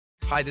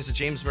Hi, this is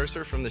James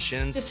Mercer from The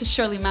Shins. This is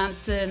Shirley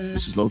Manson.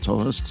 This is Lo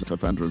Tolhurst,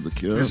 co-founder of The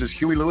Cure. This is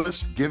Huey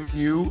Lewis, giving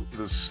you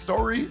the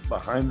story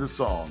behind the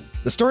song.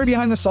 The Story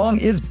Behind the Song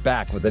is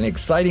back with an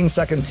exciting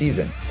second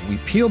season. We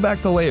peel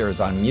back the layers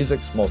on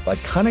music's most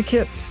iconic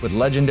hits with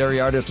legendary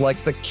artists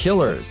like The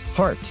Killers,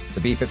 Heart, the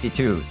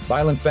B-52s,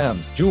 Violent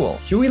Femmes, Jewel,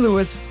 Huey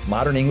Lewis,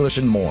 Modern English,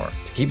 and more.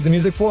 To keep the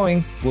music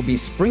flowing, we'll be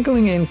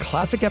sprinkling in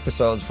classic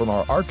episodes from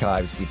our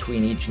archives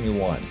between each new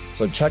one.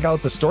 So check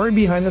out The Story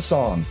Behind the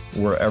Song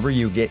wherever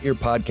you get your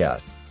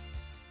podcast.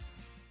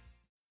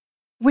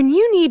 When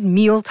you need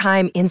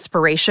mealtime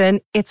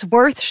inspiration, it's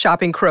worth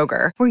shopping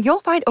Kroger, where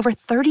you'll find over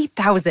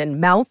 30,000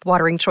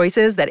 mouth-watering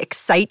choices that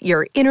excite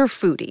your inner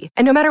foodie.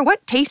 And no matter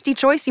what tasty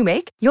choice you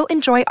make, you'll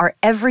enjoy our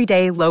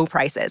everyday low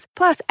prices,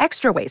 plus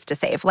extra ways to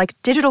save, like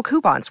digital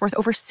coupons worth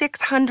over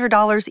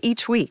 $600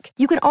 each week.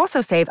 You can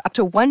also save up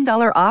to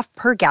 $1 off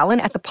per gallon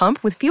at the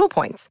pump with fuel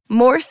points.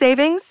 More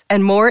savings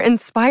and more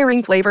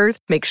inspiring flavors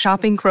make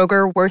shopping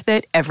Kroger worth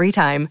it every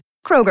time.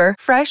 Kroger,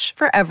 fresh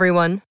for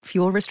everyone.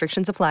 Fuel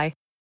restrictions apply.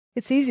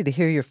 It's easy to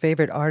hear your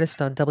favorite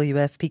artist on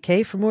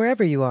WFPK from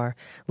wherever you are.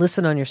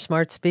 Listen on your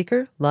smart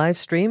speaker, live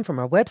stream from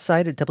our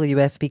website at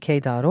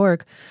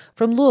WFPK.org,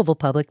 from Louisville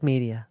Public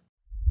Media.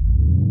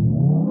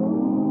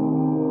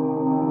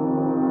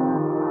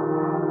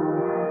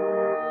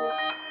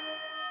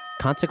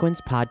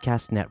 Consequence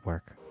Podcast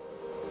Network.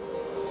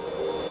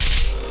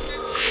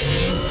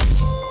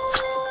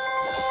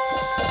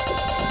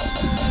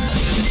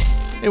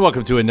 Hey,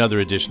 welcome to another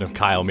edition of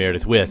Kyle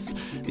Meredith with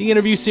the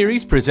interview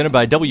series presented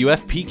by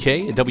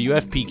WFPK at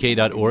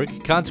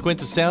WFPK.org,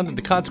 Consequence of Sound, and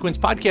the Consequence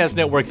Podcast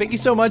Network. Thank you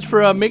so much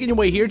for making your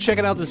way here,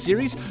 checking out the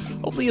series.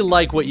 Hopefully you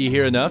like what you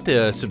hear enough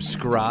to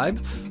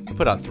subscribe. I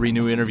put out 3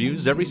 new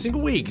interviews every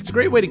single week. It's a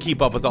great way to keep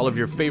up with all of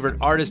your favorite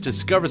artists,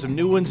 discover some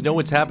new ones, know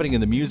what's happening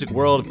in the music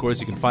world. Of course,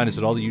 you can find us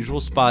at all the usual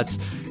spots,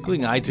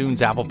 including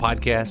iTunes, Apple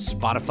Podcasts,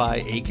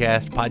 Spotify,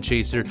 Acast,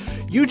 Podchaser,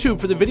 YouTube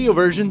for the video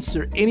versions,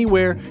 or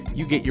anywhere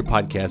you get your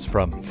podcasts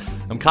from.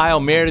 I'm Kyle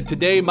Meredith.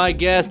 Today, my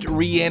guest,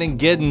 Rhiannon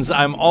Giddens.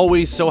 I'm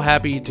always so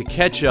happy to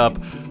catch up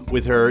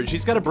with her.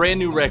 She's got a brand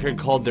new record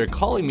called They're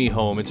Calling Me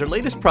Home. It's her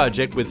latest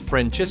project with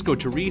Francesco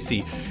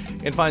Turrisi,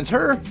 and finds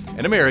her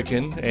an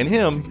American and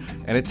him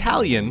an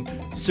Italian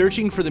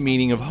searching for the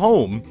meaning of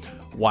home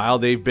while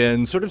they've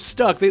been sort of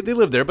stuck. They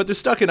live there, but they're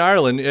stuck in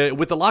Ireland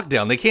with the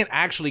lockdown. They can't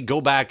actually go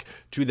back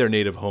to their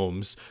native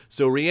homes.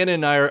 So Rhiannon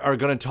and I are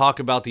going to talk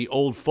about the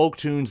old folk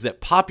tunes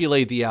that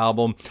populate the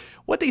album,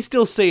 what they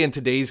still say in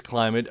today's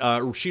climate.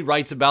 She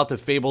writes about the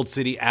fabled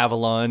city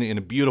Avalon in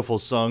a beautiful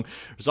song.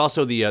 There's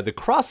also the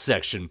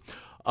cross-section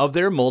of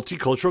their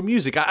multicultural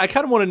music. I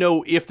kind of want to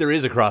know if there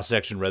is a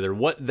cross-section, rather,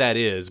 what that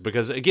is,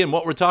 because, again,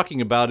 what we're talking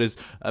about is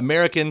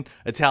American,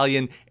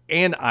 Italian,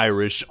 and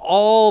Irish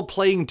all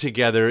playing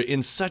together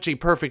in such a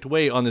perfect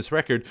way on this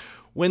record,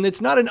 when it's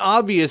not an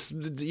obvious,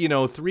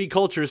 3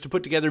 cultures to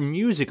put together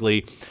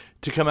musically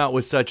to come out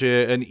with such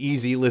an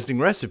easy listening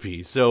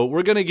recipe. So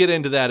we're going to get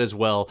into that as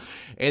well.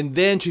 And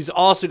then she's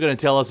also going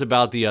to tell us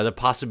about the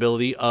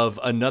possibility of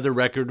another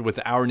record with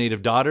Our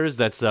Native Daughters.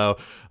 That's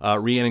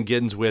Rhiannon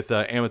Giddens with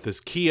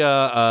Amethyst Kia,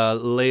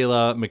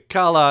 Layla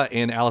McCalla,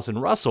 and Allison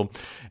Russell,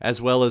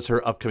 as well as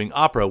her upcoming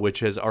opera, which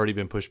has already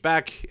been pushed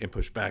back,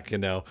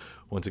 and now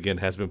once again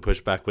has been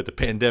pushed back with the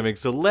pandemic.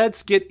 So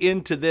let's get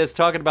into this,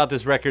 talking about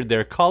this record,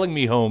 They're Calling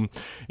Me Home.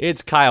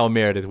 It's Kyle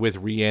Meredith with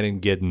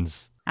Rhiannon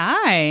Giddens.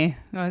 Hi.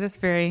 Oh, that's a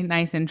very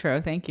nice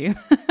intro. Thank you.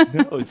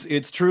 No,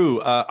 it's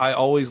true. I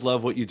always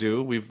love what you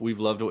do. We've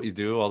loved what you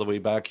do all the way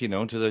back, to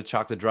the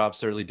Chocolate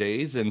Drops early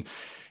days, and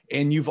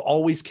you've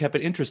always kept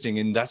it interesting,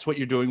 and that's what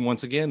you're doing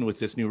once again with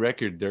this new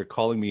record. They're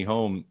Calling Me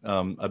Home.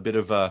 A bit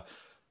of a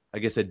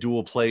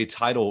dual play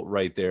title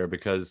right there,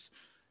 because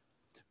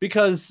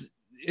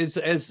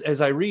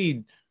as I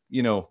read,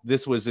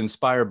 this was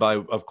inspired by,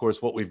 of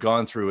course, what we've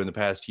gone through in the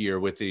past year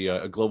with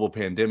the global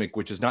pandemic,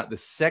 which is not the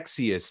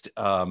sexiest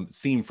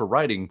theme for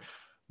writing.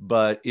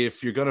 But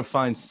if you're going to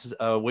find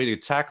a way to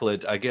tackle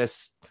it, I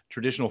guess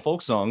traditional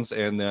folk songs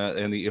and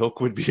the ilk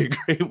would be a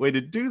great way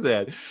to do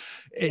that.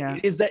 Yeah.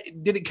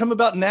 Did it come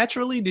about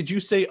naturally? Did you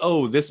say,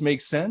 "Oh, this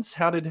makes sense"?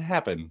 How did it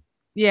happen?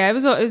 Yeah, it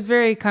was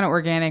very kind of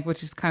organic,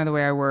 which is kind of the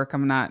way I work.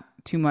 I'm not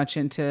too much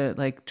into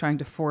like trying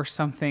to force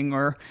something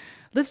or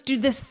let's do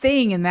this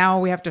thing, and now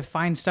we have to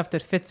find stuff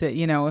that fits it.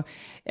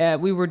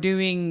 We were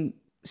doing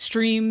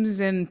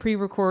streams and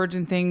pre-records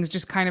and things,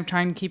 just kind of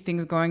trying to keep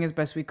things going as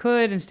best we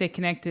could and stay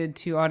connected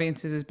to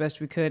audiences as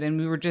best we could. And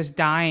we were just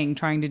dying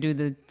trying to do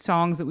the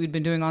songs that we'd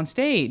been doing on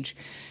stage.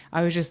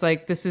 I was just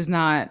like, this is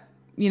not,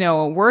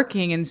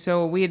 working. And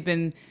so we had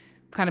been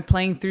kind of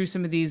playing through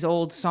some of these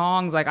old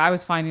songs. Like, I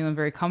was finding them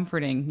very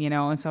comforting,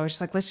 and so I was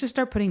just like, let's just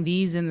start putting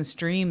these in the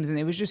streams. And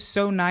it was just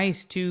so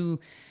nice to,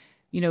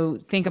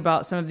 think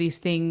about some of these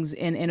things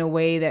in a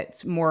way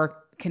that's more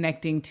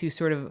connecting to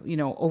sort of,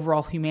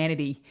 overall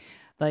humanity.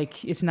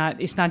 like it's not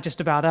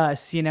just about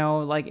us,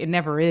 like it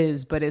never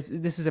is, but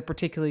this is a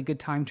particularly good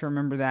time to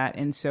remember that.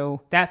 And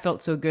so that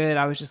felt so good.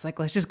 I was just like,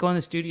 let's just go in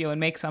the studio and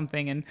make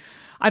something. And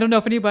I don't know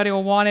if anybody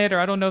will want it, or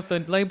I don't know if the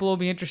label will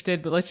be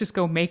interested, but let's just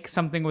go make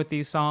something with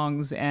these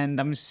songs. And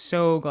I'm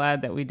so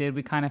glad that we did.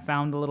 We kind of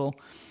found a little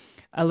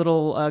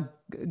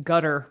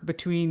gutter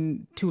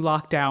between two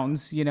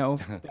lockdowns,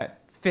 that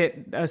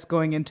fit us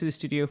going into the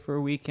studio for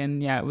a week.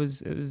 And yeah, it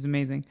was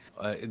amazing.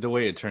 The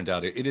way it turned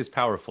out, it is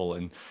powerful.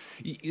 And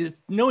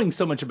knowing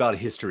so much about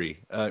history,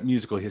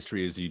 musical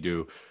history as you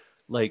do,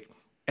 like,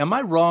 am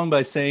I wrong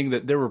by saying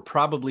that there were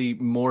probably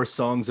more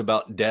songs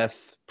about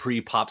death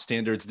pre-pop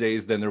standards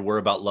days than there were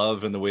about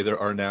love in the way there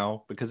are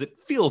now? Because it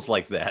feels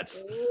like that.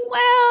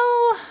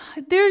 Well,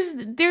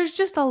 there's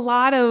just a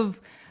lot of,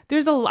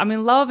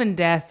 love and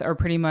death are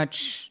pretty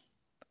much,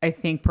 I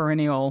think,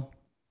 perennial,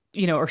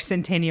 or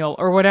centennial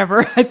or whatever.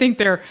 I think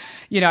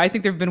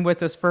they've been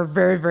with us for a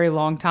very, very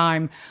long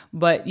time.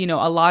 But,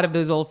 a lot of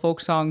those old folk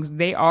songs,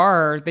 they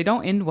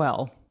don't end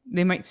well.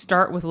 They might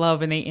start with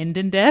love and they end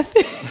in death,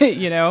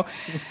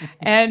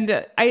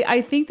 And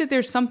I think that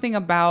there's something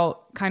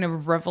about kind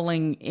of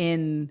reveling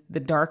in the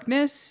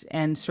darkness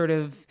and sort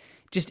of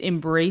just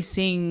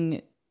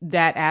embracing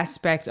that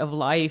aspect of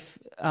life.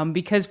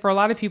 Because for a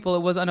lot of people,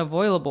 it was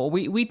unavoidable.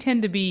 We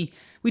tend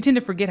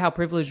to forget how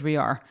privileged we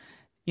are.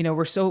 And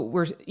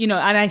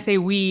I say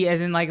we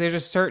as in like there's a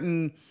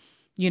certain,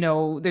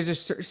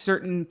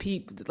 certain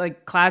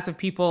like class of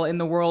people in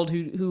the world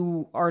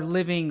who are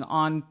living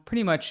on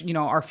pretty much,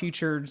 our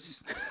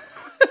future's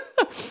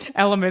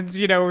elements.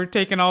 We're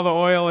taking all the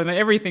oil and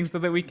everything so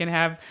that we can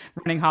have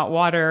running hot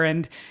water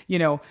and,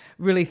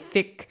 really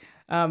thick,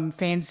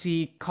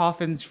 fancy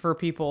coffins for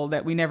people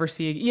that we never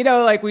see.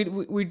 Like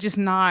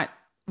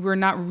we're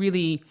not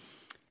really,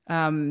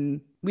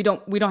 we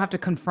don't have to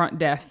confront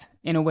death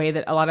in a way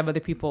that a lot of other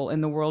people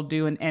in the world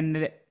do, and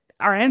that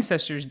our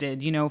ancestors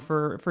did,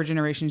 for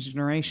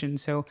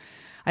generations. So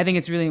I think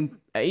it's really,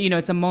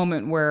 it's a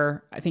moment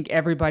where I think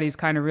everybody's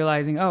kind of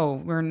realizing,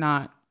 oh, we're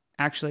not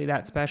actually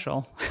that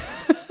special.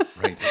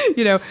 Right.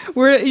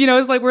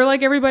 It's like we're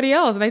like everybody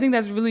else. And I think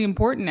that's really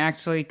important,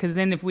 actually, because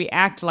then if we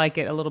act like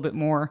it a little bit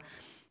more,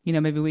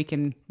 maybe we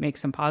can make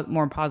some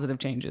more positive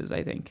changes,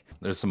 I think.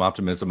 There's some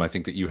optimism I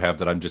think that you have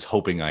that I'm just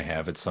hoping I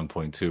have at some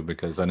point too,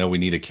 because I know we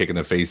need a kick in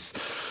the face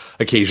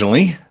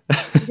occasionally.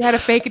 You gotta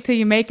fake it till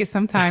you make it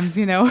sometimes,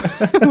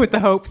 with the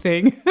hope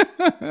thing.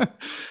 And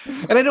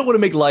I don't want to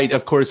make light,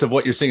 of course, of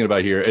what you're singing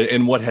about here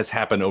and what has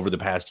happened over the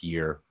past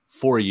year,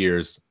 4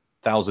 years,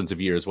 thousands of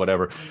years,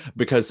 whatever,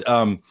 because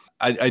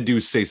I do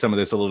say some of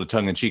this a little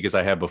tongue in cheek as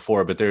I have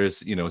before, but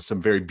there's,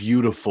 some very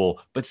beautiful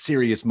but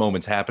serious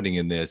moments happening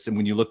in this. And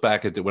when you look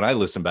back when I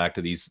listen back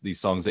to these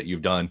songs that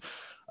you've done,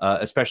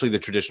 especially the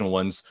traditional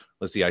ones,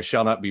 let's see, I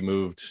Shall Not Be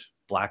Moved,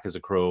 Black as a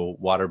Crow,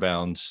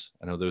 Waterbound.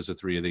 I know those are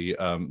three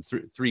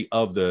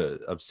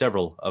of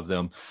several of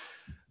them.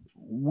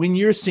 When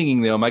you're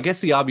singing them, I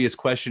guess the obvious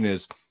question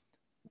is,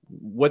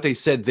 what they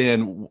said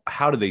then,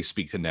 how do they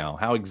speak to now?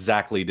 How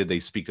exactly did they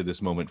speak to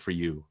this moment for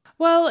you?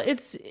 Well,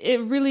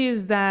 it really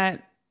is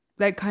that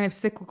kind of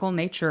cyclical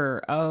nature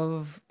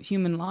of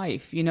human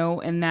life,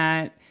 and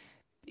that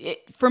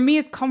for me,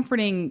 it's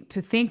comforting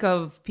to think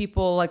of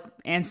people like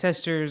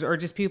ancestors or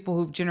just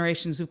people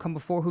generations who've come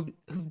before who've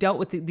dealt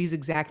with these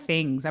exact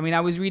things. I mean,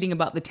 I was reading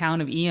about the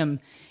town of Eyam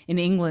in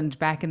England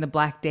back in the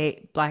Black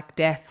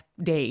Death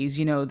days,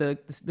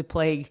 the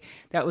plague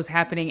that was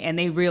happening, and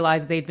they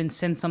realized they'd been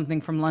sent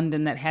something from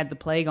London that had the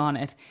plague on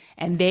it,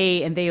 and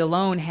they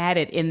alone had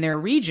it in their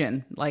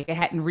region, like it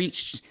hadn't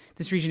reached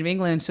this region of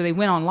England, so they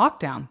went on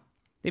lockdown.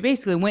 They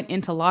basically went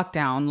into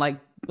lockdown,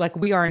 like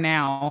we are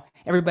now,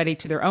 everybody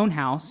to their own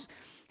house,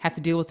 have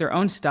to deal with their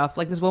own stuff.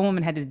 Like this one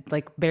woman had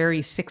to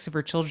bury 6 of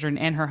her children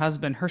and her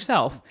husband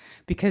herself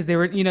because they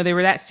were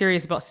that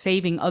serious about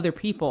saving other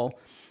people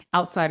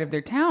outside of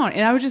their town.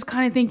 And I was just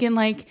kind of thinking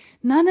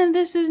none of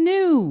this is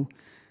new,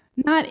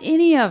 not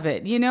any of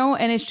it,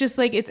 and it's just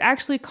it's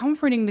actually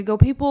comforting to go,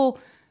 people,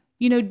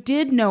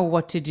 did know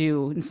what to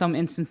do in some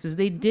instances.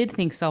 They did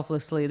think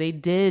selflessly. They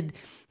did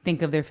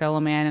think of their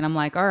fellow man. And I'm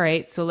like, all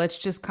right, so let's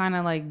just kind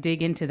of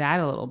dig into that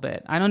a little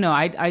bit. I don't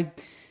know.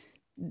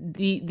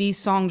 These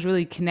songs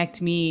really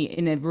connect me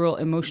in a real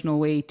emotional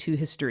way to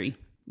history,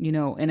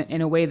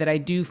 in a way that I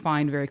do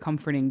find very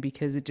comforting,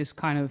 because it just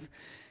kind of,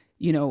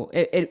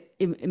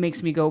 it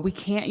makes me go, we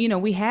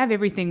can't, we have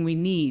everything we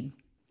need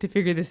to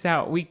figure this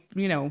out. We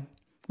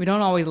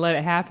don't always let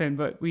it happen,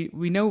 but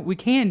we know we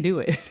can do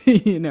it,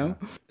 No,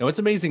 it's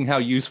amazing how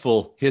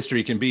useful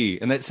history can be.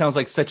 And that sounds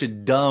like such a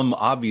dumb,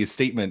 obvious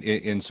statement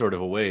in sort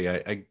of a way.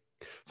 I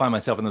find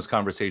myself in those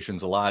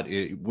conversations a lot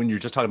when you're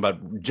just talking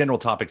about general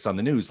topics on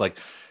the news.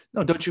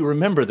 No, don't you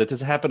remember that this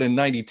happened in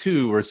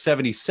 92 or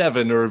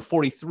 77 or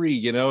 43?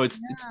 It's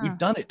we've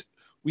done it.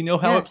 We know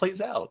how it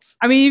plays out.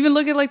 I mean, even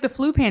look at the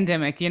flu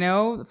pandemic,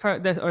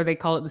 or they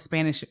call it the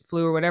Spanish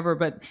flu or whatever,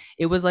 but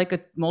it was a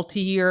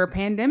multi-year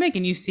pandemic,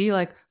 and you see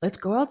let's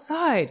go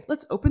outside,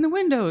 let's open the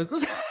windows.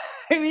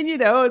 I mean,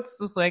 it's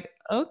just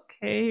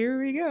okay,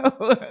 here we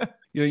go.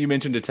 You know, you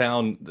mentioned a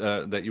town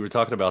that you were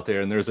talking about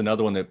there, and there's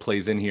another one that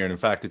plays in here. And in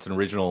fact, it's an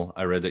original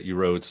I read that you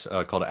wrote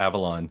called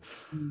Avalon,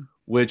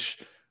 which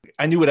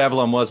I knew what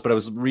Avalon was, but I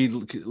was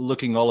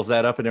looking all of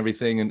that up and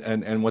everything,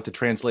 and what the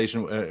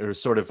translation or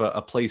sort of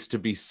a place to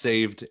be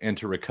saved and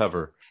to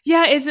recover.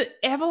 Yeah,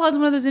 Avalon's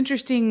one of those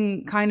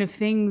interesting kind of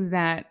things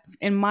that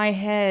in my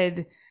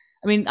head,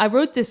 I mean, I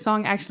wrote this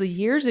song actually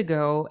years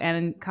ago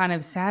and kind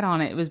of sat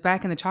on it. It was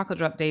back in the Chocolate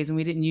Drop days, and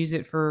we didn't use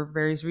it for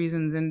various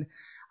reasons. And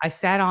I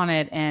sat on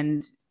it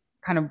and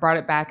kind of brought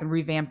it back and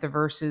revamped the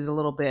verses a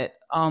little bit.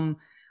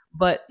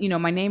 But, you know,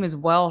 my name is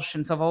Welsh,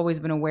 and so I've always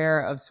been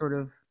aware of sort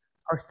of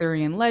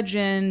Arthurian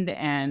legend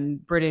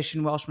and British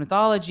and Welsh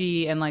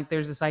mythology. And like,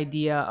 there's this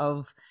idea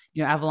of,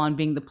 you know, Avalon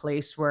being the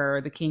place where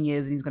the king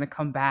is and he's going to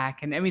come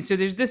back. And I mean, so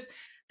there's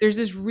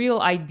this real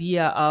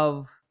idea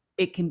of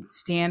it can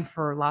stand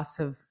for lots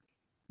of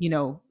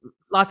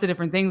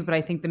different things. But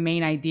I think the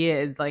main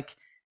idea is like,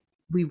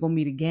 we will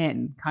meet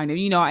again, kind of,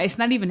 you know, it's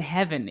not even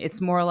heaven. It's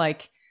more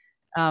like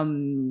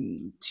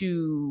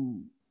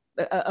to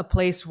a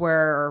place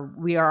where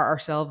we are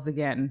ourselves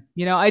again.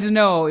 You know, I don't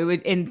know.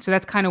 And so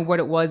that's kind of what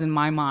it was in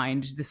my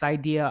mind, this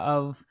idea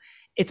of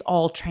it's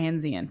all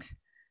transient,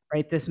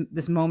 right?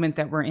 This moment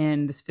that we're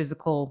in, this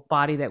physical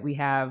body that we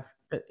have,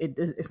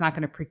 it's not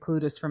going to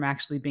preclude us from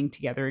actually being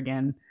together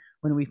again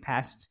when we've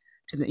passed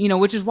to the, you know,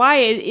 which is why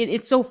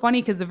it's so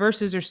funny, because the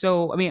verses are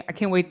so, I mean, I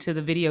can't wait till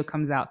the video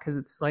comes out, because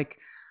it's like,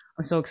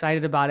 I'm so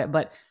excited about it.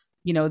 But,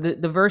 you know,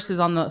 the verses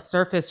on the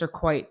surface are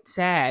quite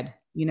sad,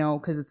 you know,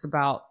 because it's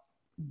about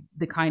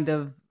the kind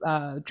of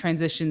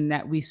transition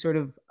that we sort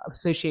of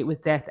associate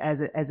with death as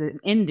an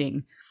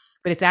ending.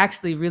 But it's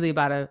actually really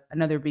about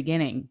another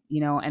beginning, you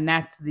know, and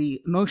that's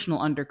the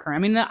emotional undercurrent.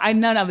 I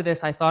mean, none of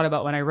this I thought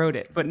about when I wrote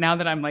it, but now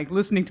that I'm like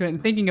listening to it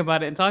and thinking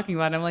about it and talking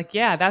about it, I'm like,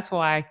 yeah, that's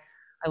why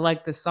I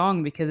like this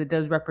song, because it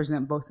does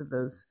represent both of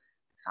those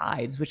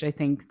sides, which I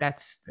think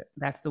that's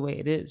the way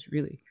it is,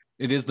 really.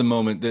 It is the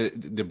moment,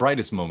 the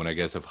brightest moment, I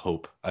guess, of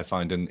hope I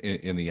find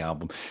in the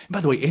album. And by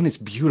the way, and it's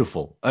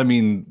beautiful. I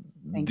mean,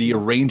 the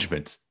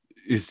arrangement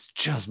is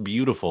just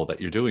beautiful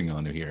that you're doing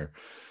on here.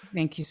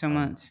 Thank you so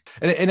much.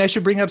 And I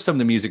should bring up some of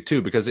the music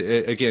too, because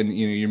again,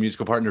 you know, your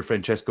musical partner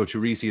Francesco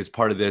Turrisi is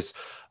part of this,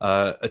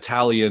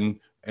 Italian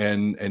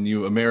and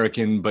you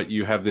American, but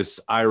you have this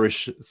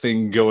Irish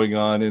thing going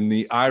on, and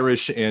the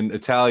Irish and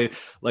Italian,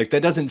 like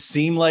that doesn't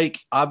seem like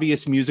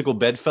obvious musical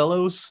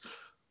bedfellows.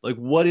 Like,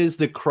 what is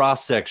the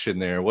cross section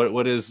there?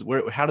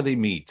 How do they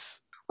meet?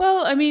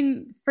 Well, I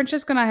mean,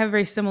 Francesco and I have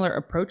very similar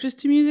approaches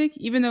to music,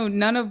 even though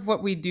none of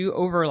what we do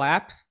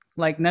overlaps.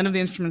 Like, none of the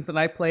instruments that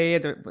I play,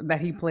 that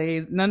he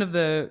plays, none of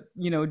the,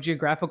 you know,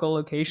 geographical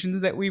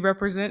locations that we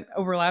represent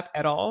overlap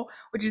at all,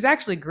 which is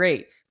actually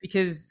great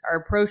because our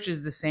approach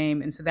is the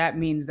same. And so that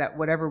means that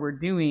whatever we're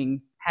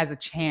doing has a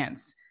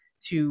chance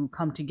to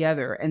come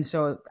together. And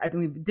so I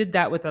think we did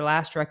that with the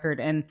last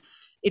record, and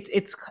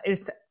it's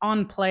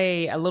on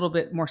play a little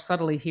bit more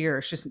subtly here.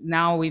 It's just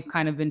now we've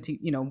kind of been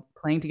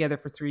playing together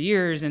for 3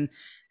 years, and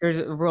there's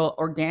a real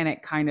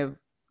organic kind of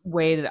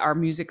way that our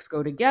musics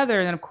go together.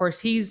 And then of course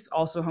he's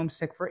also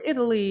homesick for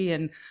Italy,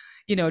 and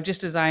you know,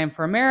 just as I am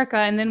for America.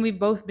 And then we've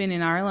both been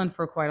in Ireland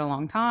for quite a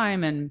long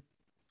time, and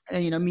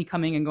you know, me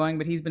coming and going,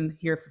 but he's been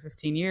here for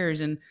 15 years.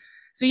 And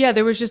so yeah,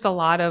 there was just a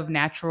lot of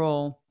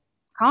natural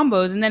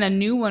combos. And then a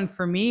new one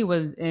for me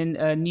was in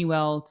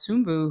Niwel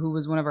Tsumbu, who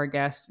was one of our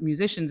guest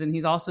musicians, and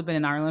he's also been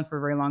in Ireland for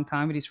a very long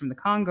time, but he's from the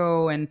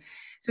Congo. And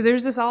so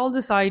there's all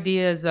this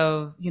ideas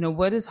of, you know,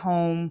 what is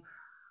home?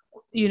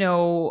 You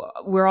know,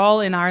 we're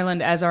all in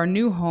Ireland as our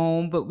new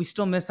home, but we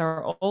still miss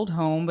our old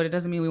home, but it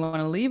doesn't mean we want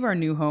to leave our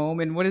new home.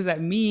 And what does that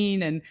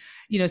mean? And,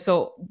 you know,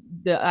 so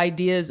the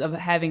ideas of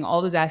having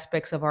all those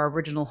aspects of our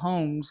original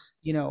homes,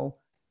 you know,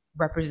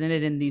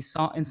 represented in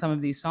some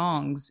of these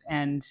songs,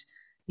 and,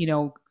 you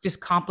know,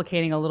 just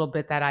complicating a little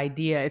bit that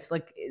idea. It's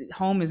like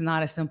home is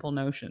not a simple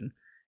notion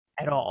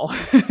at all,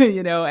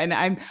 you know,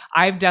 and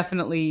I've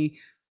definitely,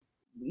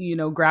 you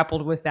know,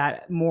 grappled with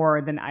that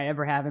more than I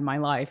ever have in my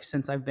life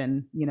since I've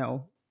been, you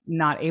know,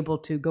 not able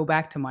to go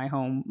back to my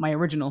home, my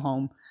original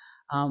home,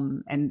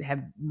 and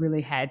have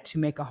really had to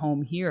make a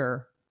home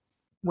here.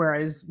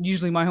 Whereas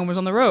usually my home was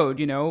on the road,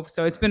 you know,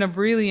 so it's been a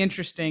really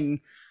interesting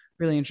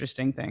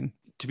thing.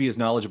 To be as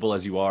knowledgeable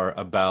as you are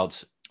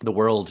about the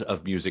world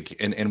of music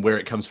and where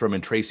it comes from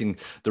and tracing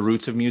the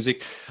roots of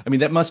music. I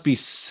mean, that must be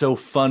so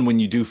fun when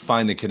you do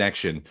find the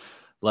connection,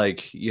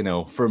 like, you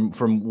know, from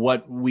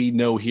what we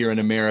know here in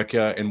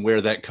America and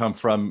where that come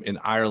from in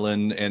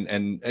Ireland.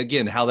 And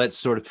again, how that's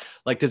sort of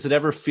like, does it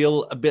ever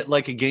feel a bit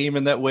like a game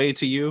in that way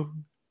to you?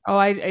 Oh,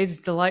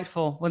 it's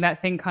delightful when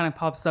that thing kind of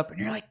pops up and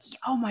you're like,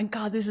 oh my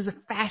God, this is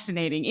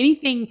fascinating.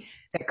 Anything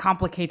that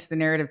complicates the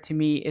narrative to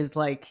me is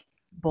like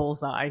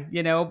bullseye,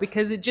 you know,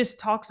 because it just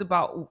talks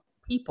about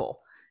people.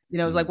 You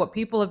know, it's like what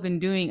people have been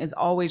doing is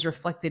always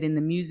reflected in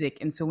the music.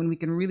 And so when we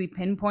can really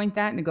pinpoint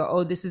that and go,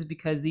 oh, this is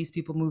because these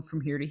people moved from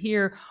here to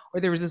here, or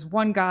there was this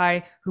one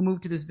guy who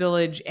moved to this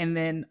village, and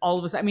then all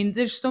of us, I mean,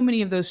 there's so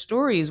many of those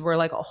stories where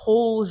like a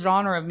whole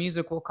genre of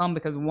music will come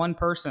because one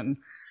person,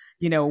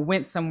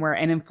 went somewhere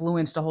and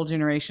influenced a whole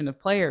generation of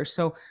players.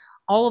 So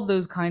all of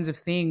those kinds of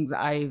things,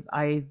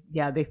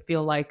 they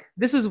feel like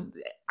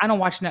I don't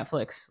watch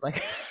Netflix,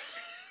 like,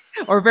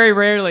 or very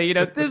rarely,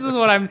 this is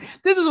what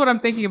I'm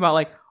thinking about,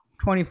 like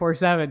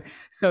 24/7.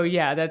 So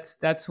yeah,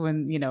 that's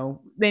when,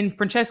 then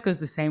Francesco's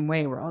the same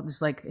way. We're all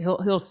just like,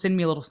 he'll send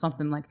me a little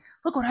something like,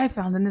 look what I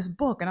found in this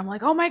book. And I'm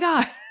like, oh my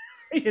God,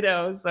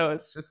 so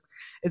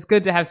it's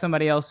good to have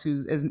somebody else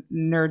who's as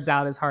nerds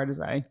out as hard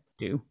as I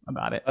do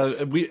about it.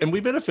 We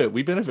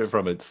benefit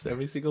from it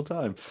every single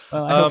time.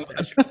 Well, I hope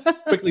so.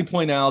 Quickly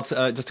point out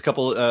just a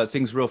couple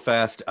things real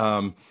fast.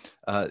 One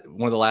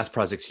of the last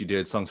projects you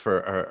did, Songs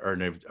for our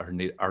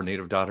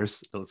Native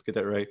Daughters, let's get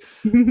that right,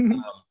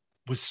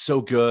 was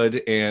so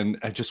good. And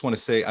I just want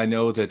to say, I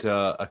know that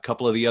a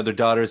couple of the other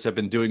daughters have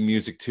been doing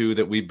music too,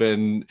 that we've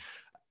been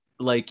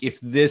like, if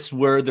this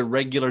were the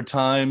regular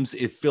times,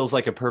 it feels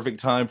like a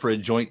perfect time for a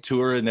joint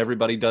tour and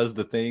everybody does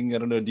the thing. I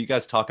don't know. Do you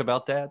guys talk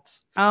about that?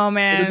 Oh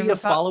man. Will there be a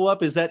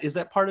follow-up? Is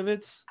that part of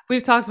it?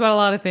 We've talked about a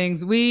lot of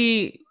things.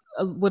 We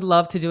would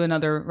love to do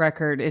another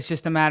record. It's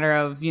just a matter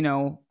of,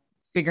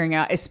 figuring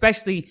out,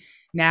 especially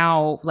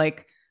now,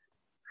 like,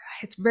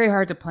 it's very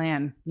hard to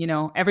plan.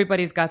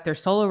 Everybody's got their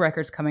solo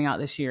records coming out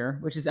this year,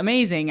 which is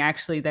amazing,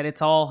 actually, that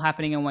it's all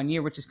happening in one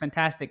year, which is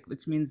fantastic,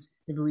 which means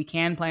maybe we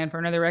can plan for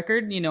another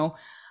record,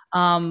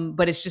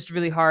 but it's just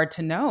really hard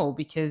to know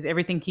because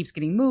everything keeps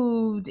getting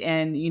moved.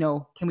 And,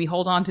 can we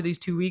hold on to these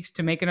 2 weeks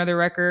to make another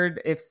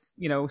record if,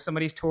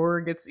 somebody's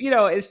tour gets,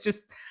 it's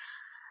just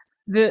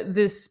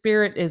the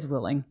spirit is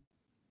willing.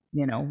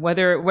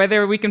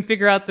 Whether we can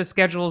figure out the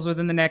schedules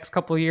within the next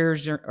couple of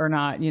years or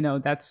not,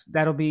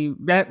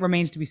 that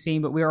remains to be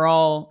seen. But we are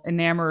all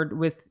enamored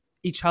with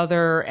each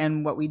other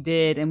and what we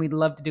did, and we'd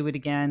love to do it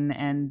again.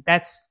 And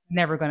that's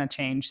never going to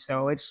change.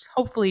 So it's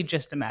hopefully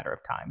just a matter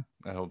of time.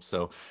 I hope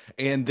so.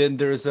 And then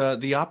there's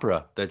the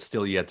opera that's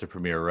still yet to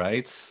premiere,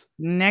 right?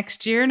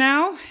 Next year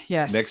now?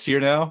 Yes. Next year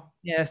now?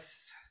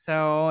 Yes.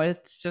 So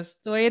it's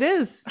just the way it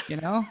is.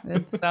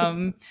 It's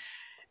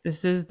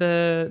this is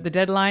the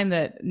deadline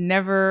that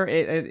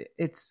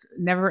it's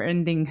never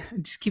ending.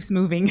 It just keeps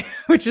moving,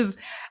 which is,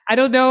 I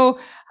don't know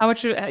how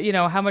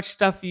much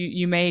stuff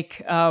you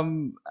make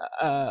in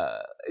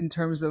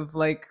terms of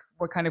like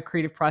what kind of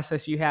creative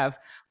process you have,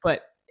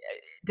 but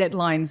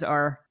deadlines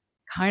are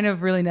kind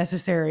of really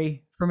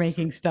necessary for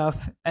making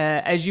stuff.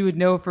 As you would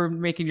know for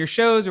making your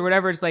shows or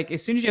whatever, it's like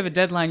as soon as you have a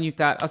deadline, you've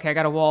got, okay, I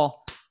got a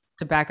wall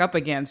to back up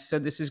against. So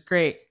this is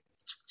great.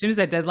 As soon as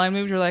that deadline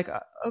moves, you're like,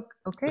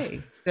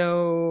 okay,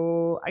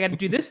 so I got to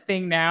do this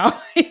thing now.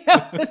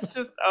 It's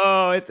just,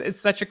 it's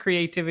such a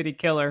creativity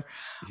killer.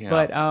 Yeah.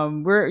 But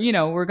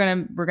we're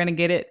gonna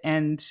get it,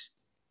 and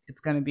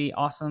it's gonna be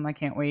awesome. I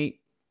can't wait.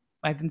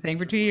 I've been saying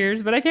for 2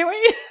 years, but I can't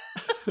wait.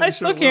 I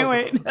still can't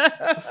wait.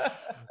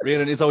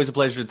 Rhiannon, it's always a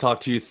pleasure to talk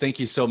to you. Thank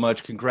you so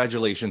much.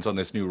 Congratulations on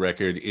this new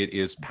record. It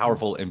is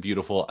powerful and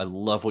beautiful. I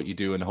love what you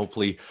do, and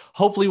hopefully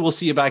we'll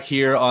see you back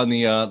here on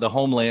the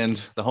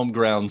homeland, the home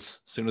grounds,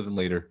 sooner than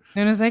later.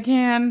 Soon as I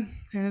can.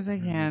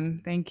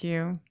 Thank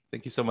you.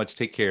 Thank you so much.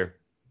 Take care.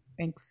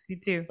 Thanks. You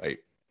too. Bye.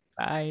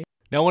 Bye.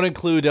 Now, I want to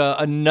include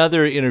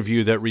another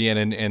interview that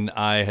Rhiannon and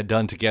I had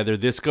done together.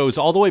 This goes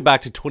all the way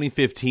back to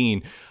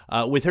 2015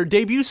 with her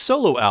debut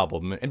solo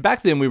album. And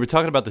back then, we were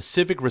talking about the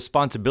civic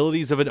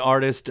responsibilities of an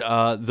artist,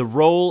 the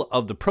role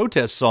of the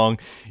protest song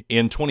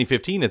in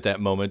 2015 at that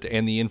moment,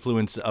 and the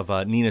influence of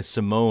Nina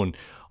Simone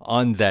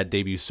on that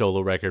debut solo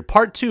record.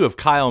 Part 2 of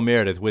Kyle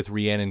Meredith with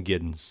Rhiannon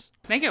Giddens.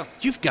 Thank you.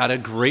 You've got a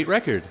great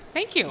record.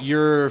 Thank you.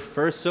 Your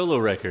first solo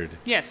record.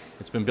 Yes.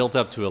 It's been built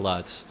up to a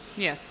lot.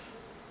 Yes.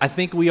 I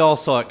think we all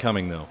saw it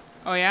coming, though.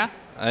 Oh, yeah?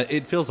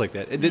 It feels like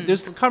that.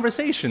 There's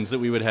conversations that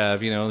we would have,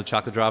 the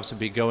Chocolate Drops would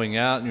be going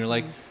out, and you're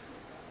like,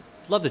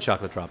 love the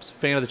Chocolate Drops,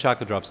 fan of the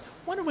Chocolate Drops.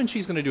 Wonder when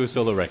she's going to do a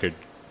solo record.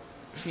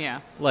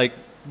 Yeah. Like,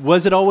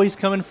 was it always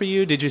coming for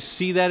you? Did you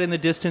see that in the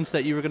distance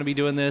that you were going to be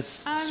doing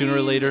this sooner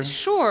or later?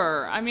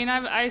 Sure. I mean,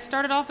 I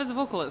started off as a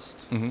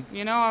vocalist.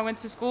 Mm-hmm. I went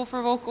to school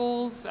for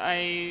vocals.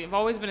 I've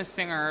always been a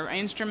singer.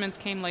 Instruments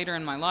came later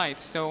in my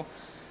life, so...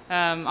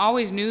 I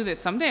always knew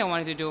that someday I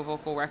wanted to do a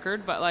vocal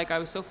record, but like I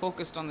was so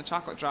focused on the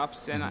Chocolate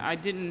Drops, and I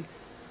didn't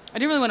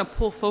really want to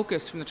pull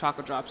focus from the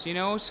Chocolate Drops, So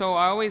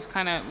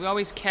we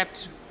always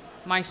kept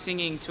my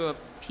singing to a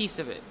piece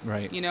of it,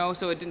 right?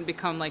 So it didn't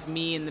become like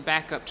me and the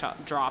backup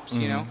drops,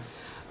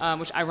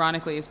 which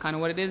ironically is kind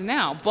of what it is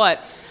now.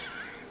 But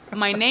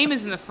my name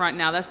is in the front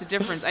now. That's the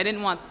difference. I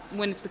didn't want,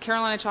 when it's the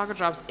Carolina Chocolate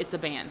Drops, it's a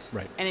band,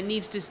 right? And it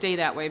needs to stay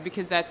that way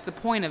because that's the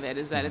point of it,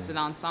 is that it's an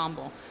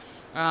ensemble.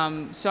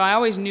 So I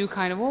always knew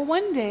kind of,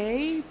 one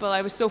day, but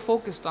I was so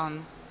focused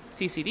on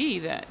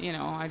CCD that,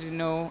 I didn't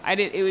know,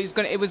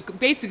 it was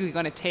basically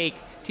going to take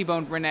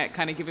T-Bone Burnett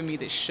kind of giving me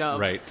this shove,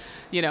 right?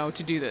 To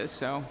do this.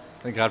 So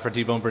thank God for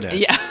T-Bone Burnett.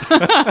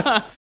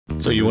 Yeah.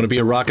 So you want to be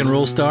a rock and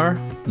roll star?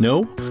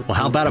 No? Well,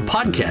 how about a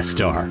podcast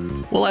star?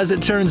 Well, as it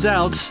turns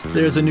out,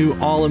 there's a new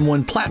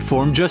all-in-one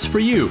platform just for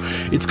you.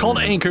 It's called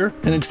Anchor,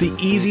 and it's the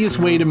easiest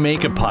way to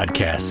make a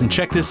podcast. And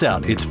check this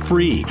out. It's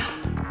free.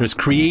 There's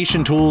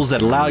creation tools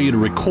that allow you to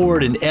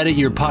record and edit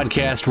your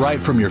podcast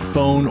right from your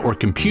phone or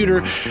computer,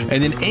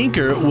 and then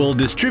Anchor will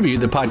distribute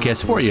the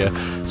podcast for you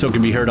so it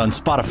can be heard on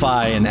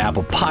Spotify and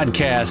Apple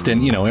Podcast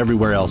and,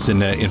 everywhere else in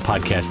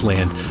podcast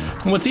land.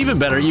 And what's even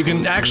better, you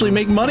can actually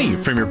make money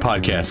from your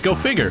podcast. Go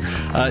figure.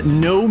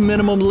 No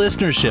minimum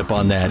listenership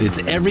on that. It's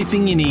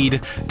everything you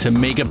need to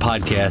make a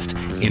podcast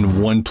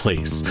in one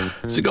place.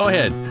 So go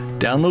ahead,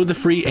 download the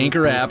free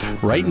Anchor app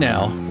right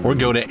now or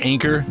go to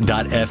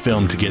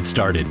anchor.fm to get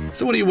started.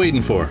 So what are you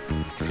waiting for?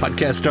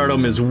 Podcast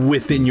stardom is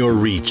within your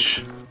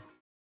reach.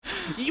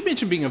 You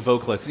mentioned being a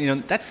vocalist.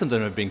 That's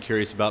something I've been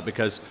curious about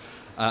because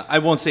I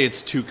won't say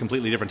it's two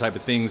completely different type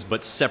of things,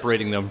 but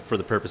separating them for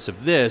the purpose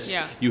of this,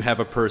 you have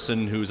a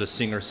person who's a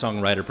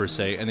singer-songwriter per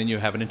se, and then you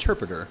have an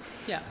interpreter.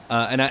 Yeah.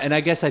 And I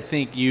guess I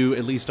think you,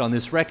 at least on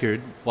this record,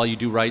 while you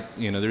do write,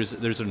 there's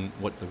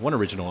one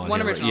original on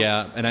One here. original.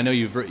 Yeah, and I know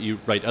you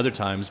write other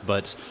times,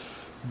 but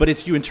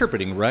it's you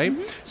interpreting, right?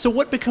 Mm-hmm. So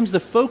what becomes the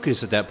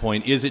focus at that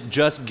point? Is it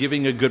just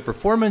giving a good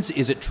performance?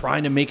 Is it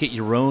trying to make it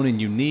your own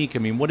and unique? I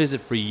mean, what is it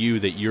for you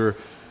that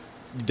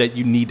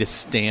you need to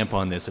stamp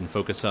on this and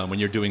focus on when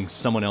you're doing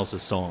someone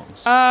else's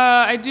songs?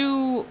 I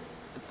do,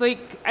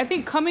 I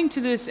think coming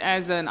to this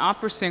as an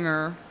opera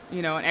singer,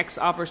 an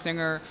ex-opera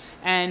singer,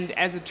 and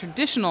as a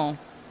traditional,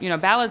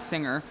 ballad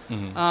singer,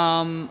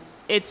 mm-hmm.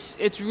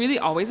 It's really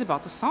always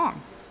about the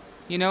song,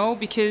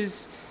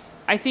 because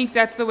I think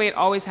that's the way it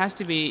always has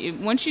to be.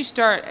 Once you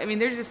start,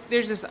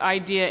 there's this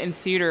idea in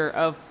theater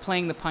of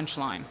playing the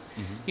punchline.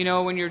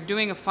 Mm-hmm. When you're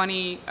doing a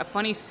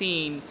funny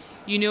scene,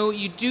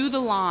 you do the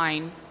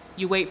line.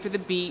 You wait for the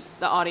beat,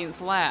 the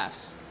audience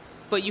laughs,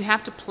 but you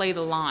have to play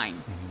the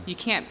line.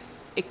 Mm-hmm.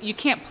 You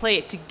can't play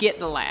it to get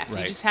the laugh.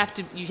 Right.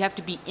 You have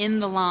to be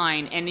in the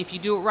line, and if you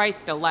do it right,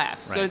 they'll laugh.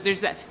 Right. So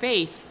there's that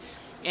faith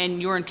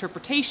in your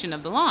interpretation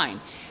of the line,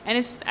 and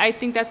I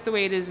think that's the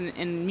way it is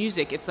in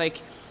music. It's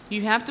like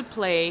you have to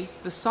play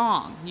the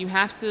song. You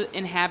have to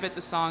inhabit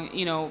the song.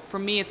 For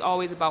me, it's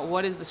always about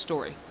what is the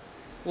story,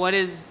 what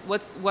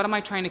am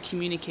I trying to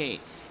communicate?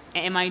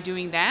 Am I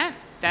doing that?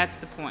 That's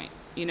the point.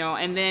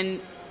 And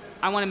then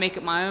I want to make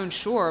it my own,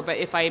 sure, but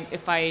if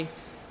I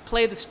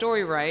play the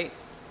story right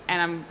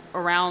and I'm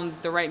around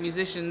the right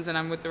musicians and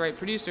I'm with the right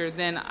producer,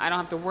 then I don't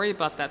have to worry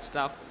about that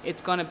stuff.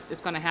 It's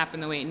gonna happen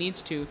the way it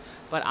needs to,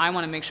 but I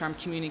want to make sure I'm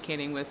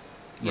communicating with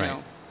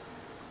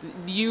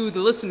you,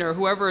 the listener,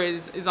 whoever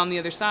is on the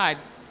other side.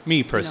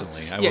 Me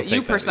personally, I will take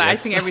you personally. That,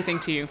 yes. I sing everything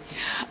to you.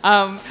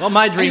 Well,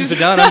 my dreams are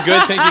done. I'm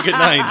good. Thank you. Good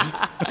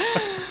night.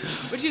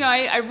 But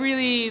I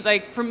really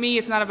for me,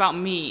 it's not about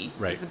me.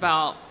 Right. It's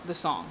about the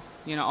song.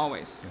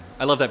 Always.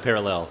 I love that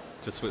parallel,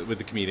 just with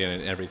the comedian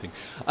and everything.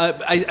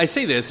 I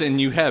say this, and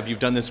you've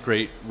done this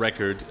great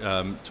record.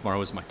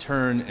 Tomorrow is my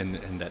turn,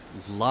 and that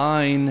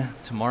line,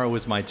 tomorrow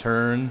is my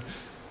turn.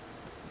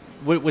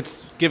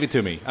 Give it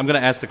to me. I'm going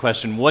to ask the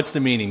question. What's the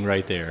meaning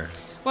right there?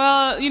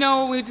 Well,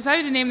 we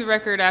decided to name the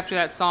record after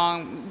that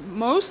song,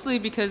 mostly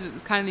because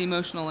it's kind of the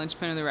emotional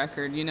linchpin of the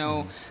record.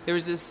 There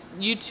was this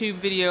YouTube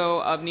video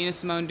of Nina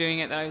Simone doing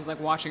it that I was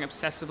watching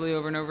obsessively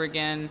over and over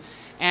again.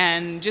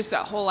 And just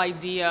that whole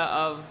idea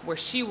of where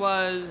she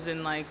was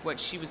and what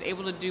she was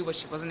able to do, what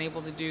she wasn't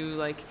able to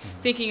do,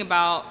 thinking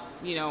about,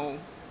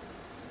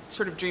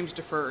 sort of dreams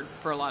deferred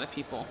for a lot of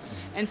people.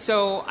 Mm-hmm. And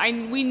so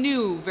we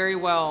knew very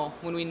well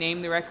when we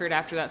named the record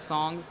after that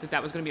song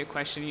that was going to be a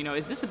question,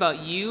 is this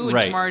about you and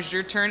tomorrow's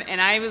your turn?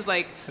 And I was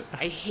I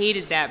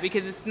hated that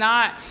because it's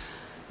not,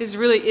 this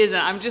really isn't.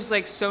 I'm just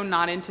so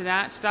not into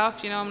that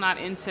stuff, I'm not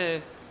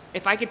into,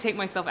 if I could take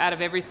myself out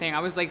of everything, I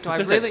was do I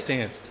really... that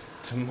stance.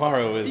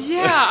 Tomorrow is...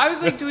 Yeah, I was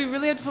do we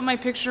really have to put my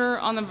picture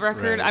on the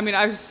record? Right.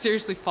 I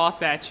seriously thought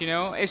that,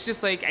 It's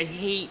just I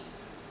hate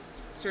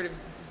sort of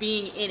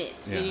being in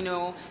it. Yeah.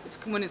 And, it's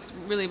when it's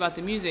really about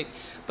the music.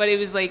 But it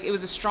was it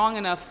was a strong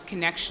enough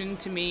connection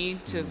to me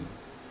to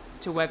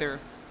weather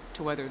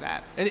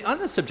that. And on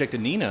the subject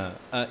of Nina,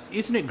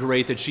 isn't it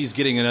great that she's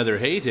getting another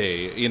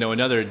heyday,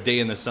 another day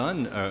in the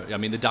sun?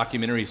 The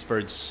documentary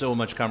spurred so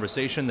much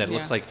conversation that it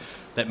looks like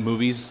that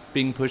movie's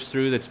being pushed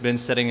through that's been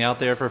sitting out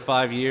there for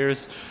 5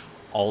 years.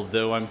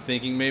 Although I'm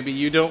thinking maybe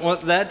you don't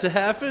want that to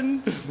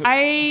happen.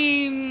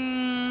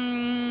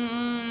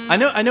 I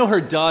know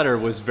her daughter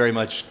was very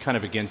much kind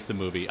of against the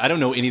movie. I don't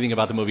know anything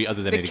about the movie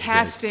other than it exists. The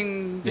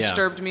casting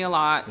disturbed me a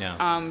lot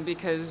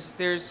because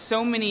there's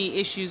so many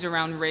issues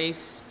around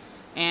race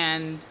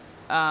and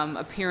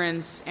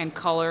appearance and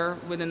color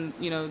within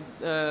in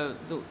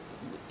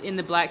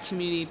the black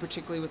community,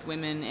 particularly with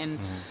women, and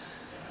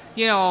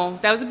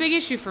that was a big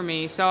issue for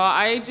me. So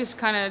I just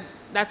kind of,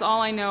 that's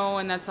all I know,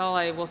 and that's all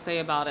I will say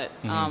about it.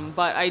 Mm-hmm.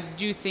 But I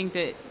do think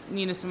that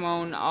Nina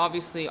Simone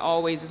obviously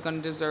always is going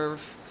to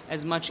deserve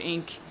as much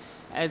ink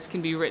as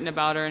can be written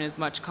about her and as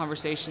much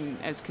conversation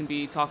as can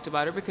be talked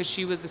about her, because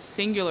she was a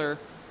singular,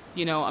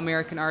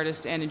 American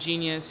artist and a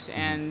genius,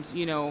 and,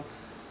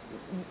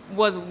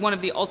 was one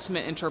of the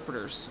ultimate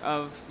interpreters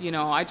of,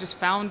 I just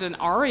found an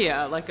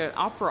aria, an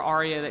opera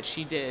aria that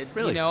she did,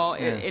 really?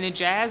 In a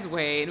jazz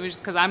way. And it was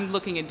just because I'm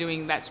looking at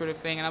doing that sort of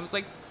thing, and I was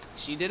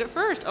she did it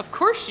first. Of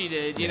course she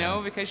did, you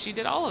know, because she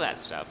did all of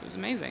that stuff. It was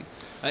amazing.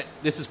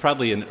 This is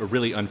probably a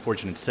really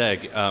unfortunate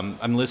seg.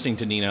 I'm listening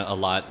to Nina a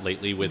lot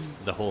lately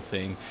with the whole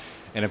thing.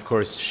 And, of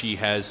course, she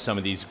has some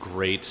of these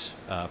great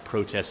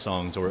protest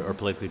songs or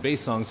politically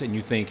based songs, and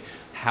you think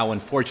how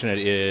unfortunate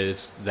it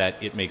is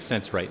that it makes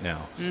sense right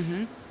now.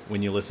 Mm-hmm.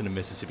 When you listen to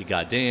Mississippi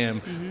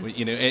Goddamn,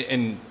 you know,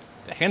 and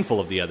a handful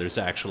of the others,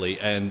 actually,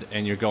 and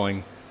you're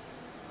going,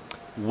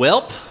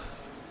 welp,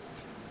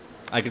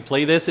 I could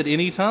play this at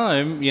any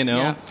time, you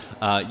know.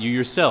 Yeah. You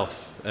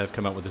yourself have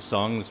come out with a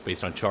song that's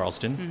based on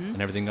Charleston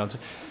and everything else.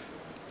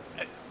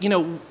 You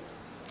know,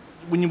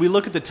 when we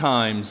look at the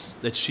times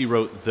that she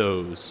wrote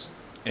those,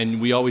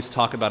 and we always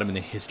talk about them in the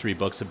history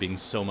books of being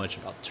so much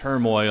about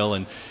turmoil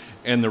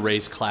and the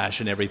race clash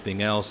and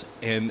everything else,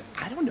 and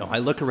I don't know, I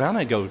look around,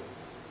 I go,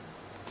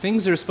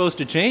 things are supposed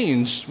to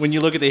change when you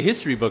look at the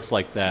history books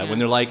like that, when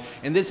they're like,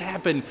 and this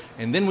happened,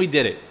 and then we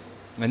did it,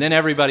 and then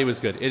everybody was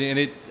good,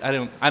 and I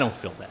don't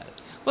feel that.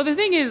 Well, the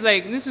thing is,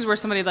 like, this is where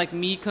somebody like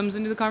me comes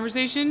into the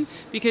conversation,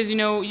 because, you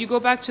know, you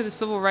go back to the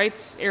civil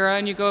rights era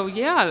and you go,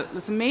 yeah,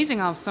 it's amazing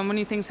how so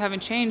many things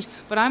haven't changed.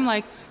 But I'm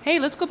like, hey,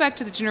 let's go back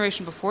to the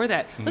generation before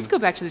that. Let's go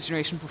back to the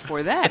generation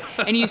before that.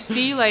 And you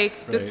see,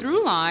 like, the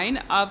through line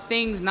of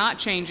things not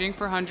changing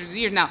for hundreds of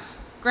years. Now,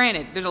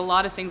 granted, there's a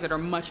lot of things that are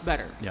much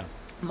better. Yeah.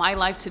 My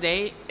life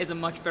today is a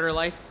much better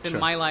life than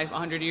my life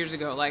 100 years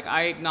ago. Like,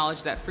 I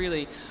acknowledge that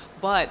freely.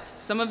 But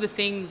some of the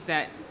things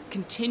that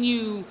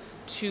continue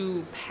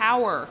to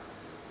power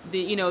the,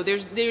 you know,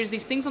 there's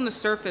these things on the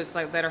surface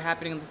like that are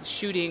happening, the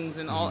shootings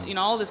and all, you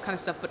know, all this kind of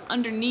stuff, but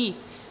underneath,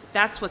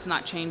 that's what's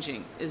not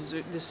changing, is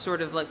this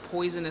sort of like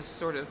poisonous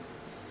sort of,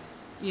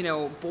 you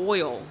know,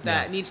 boil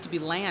that needs to be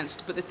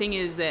lanced. But the thing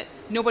is that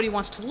nobody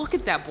wants to look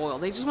at that boil.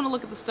 They just want to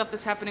look at the stuff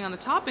that's happening on the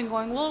top and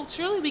going, well,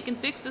 surely we can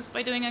fix this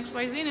by doing X,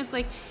 Y, Z. And it's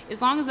like,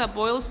 as long as that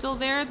boil is still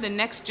there, the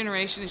next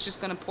generation is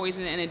just going to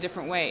poison it in a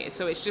different way.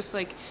 So it's just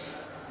like,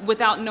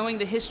 without knowing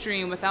the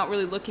history and without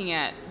really looking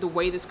at the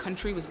way this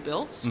country was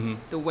built,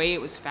 the way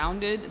it was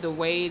founded, the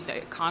way the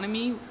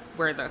economy,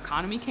 where the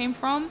economy came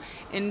from,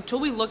 until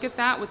we look at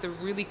that with a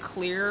really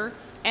clear,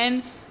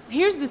 and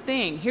here's the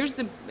thing, here's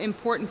the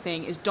important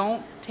thing, is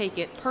don't take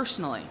it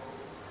personally.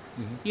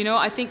 You know,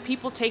 I think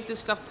people take this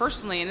stuff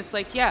personally, and it's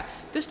like, yeah,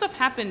 this stuff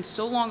happened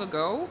so long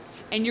ago,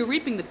 and you're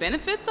reaping the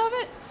benefits of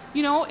it,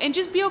 you know, and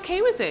just be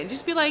okay with it.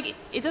 Just be like,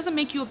 it doesn't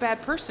make you a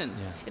bad person.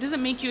 It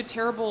doesn't make you a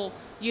terrible,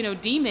 you know,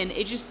 demon.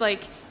 It's just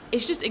like,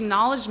 it's just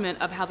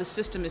acknowledgement of how the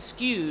system is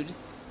skewed,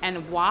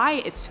 and why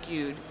it's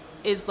skewed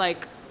is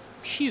like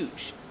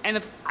huge. And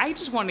if I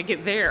just want to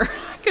get there,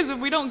 because if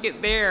we don't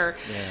get there,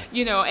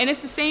 you know, and it's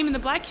the same in the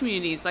Black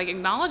communities, like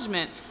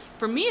acknowledgement,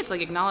 for me, it's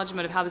like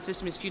acknowledgement of how the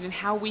system is skewed and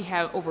how we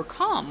have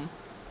overcome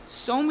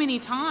so many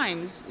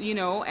times, you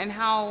know, and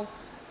how,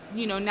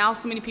 you know, now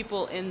so many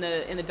people in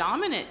the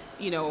dominant,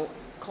 you know,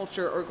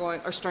 culture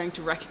are starting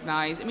to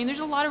recognize. I mean, there's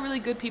a lot of really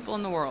good people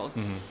in the world,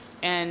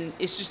 and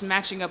it's just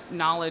matching up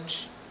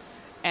knowledge,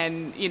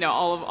 and, you know,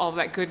 all of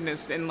that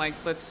goodness, and like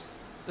let's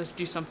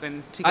do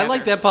something together. I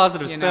like that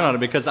positive spin on it,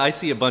 because I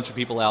see a bunch of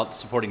people out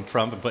supporting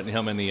Trump and putting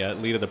him in the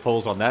lead of the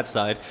polls on that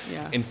side,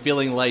 and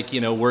feeling like,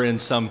 you know, we're in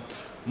some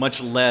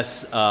much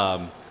less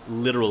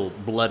literal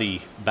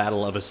bloody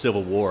battle of a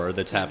civil war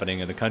that's happening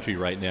in the country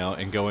right now,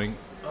 and going,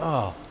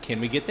 oh, can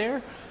we get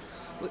there?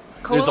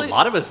 There's a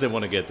lot of us that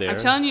want to get there. I'm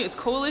telling you, it's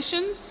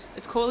coalitions,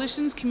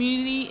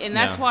 community, and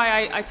that's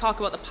why I talk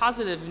about the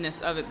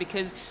positiveness of it,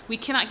 because we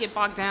cannot get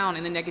bogged down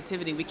in the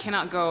negativity. We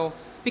cannot go,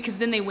 because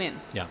then they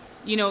win. Yeah.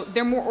 You know,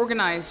 they're more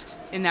organized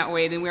in that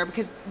way than we are,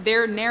 because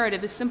their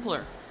narrative is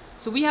simpler.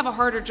 So we have a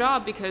harder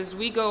job, because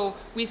we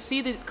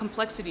see the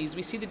complexities,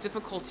 we see the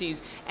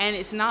difficulties, and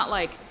it's not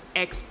like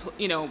X,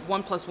 you know,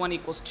 1 + 1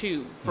 =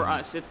 2 for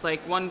us. It's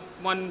like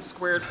 1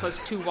 squared plus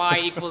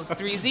 2y =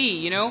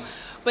 3z, you know?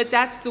 But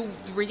that's the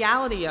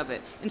reality of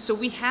it. And so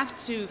we have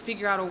to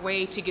figure out a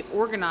way to get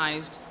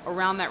organized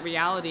around that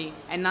reality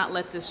and not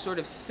let this sort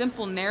of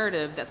simple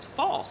narrative that's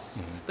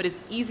false, but is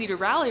easy to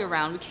rally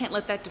around, we can't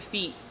let that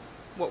defeat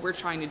what we're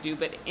trying to do.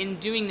 But in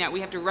doing that,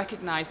 we have to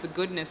recognize the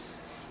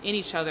goodness in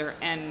each other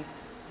and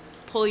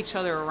pull each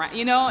other around,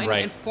 you know,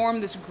 and form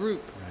this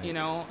group, you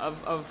know,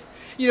 of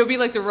you know, be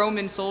like the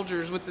Roman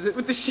soldiers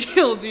with the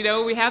shields, you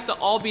know. We have to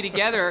all be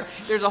together.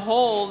 There's a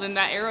hole, then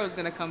that arrow is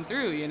going to come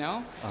through, you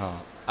know.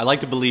 I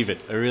like to believe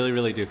it. I really,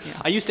 really do.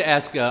 Yeah. I used to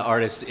ask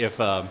artists if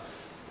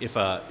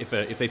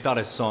they thought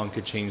a song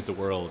could change the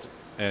world,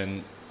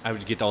 and I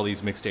would get all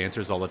these mixed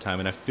answers all the time.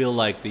 And I feel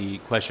like the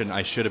question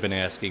I should have been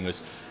asking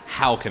was,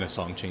 how can a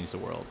song change the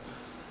world?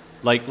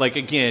 Like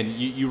again,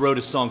 you wrote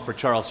a song for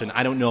Charleston.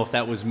 I don't know if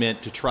that was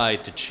meant to try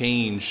to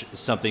change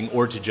something,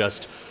 or to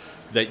just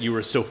that you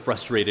were so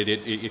frustrated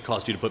it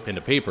caused you to put pen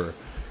to paper,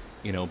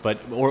 you know. But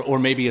or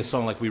maybe a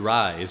song like We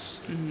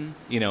Rise,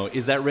 you know,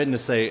 is that written to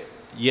say,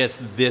 yes,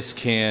 this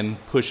can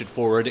push it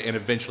forward, and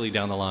eventually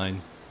down the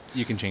line,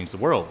 you can change the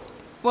world?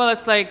 Well,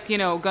 it's like, you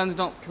know, guns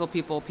don't kill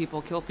people,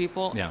 people kill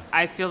people. Yeah.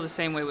 I feel the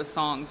same way with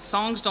songs.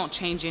 Songs don't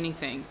change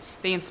anything.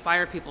 They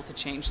inspire people to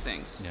change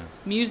things. Yeah.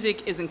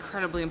 Music is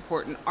incredibly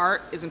important.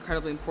 Art is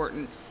incredibly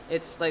important.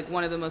 It's like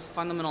one of the most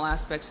fundamental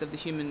aspects of the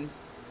human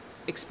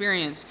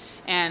experience.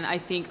 And I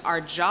think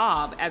our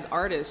job as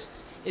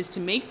artists is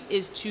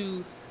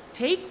to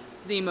take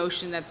the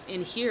emotion that's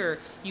in here,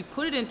 you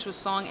put it into a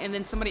song, and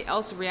then somebody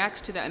else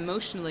reacts to that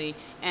emotionally.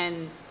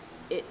 And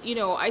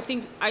I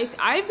think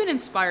I've been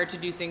inspired to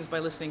do things by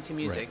listening to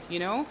music,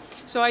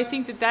 So I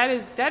think that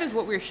is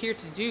what we're here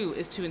to do,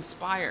 is to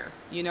inspire,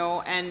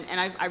 and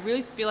I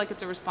really feel like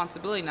it's a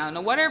responsibility now.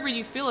 Now, whatever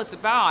you feel it's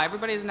about,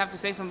 everybody doesn't have to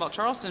say something about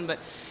Charleston, but,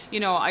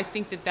 I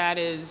think that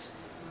is,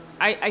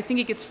 I think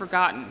it gets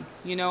forgotten,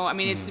 I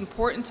mean, it's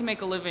important to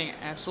make a living.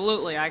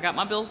 Absolutely. I got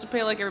my bills to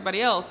pay like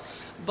everybody else,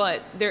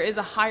 but there is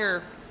a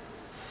higher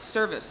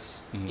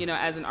service,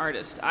 as an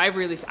artist. I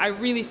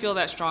really feel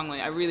that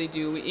strongly. I really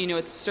do.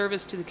 It's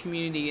service to the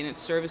community, and it's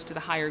service to the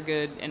higher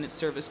good, and it's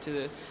service to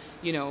the,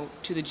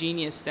 to the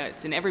genius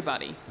that's in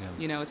everybody.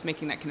 Yeah. It's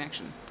making that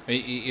connection.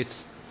 It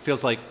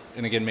feels like,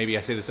 and again, maybe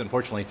I say this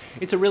unfortunately,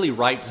 it's a really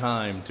ripe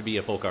time to be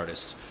a folk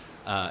artist,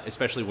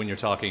 especially when you're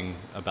talking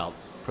about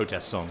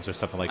protest songs or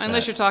something like that.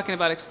 Unless you're talking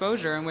about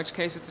exposure, in which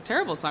case it's a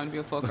terrible time to be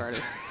a folk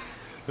artist.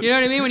 You know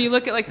what I mean? When you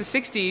look at like the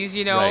 60s,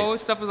 right.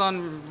 Stuff was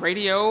on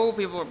radio,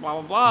 people were blah,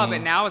 blah, blah,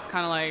 but now it's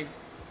kind of like...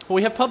 Well,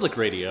 we have public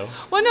radio.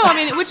 Well, no, I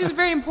mean, which is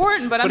very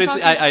important, but I'm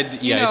talking...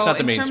 it's not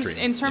the mainstream.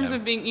 In terms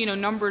of being,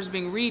 numbers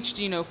being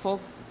reached,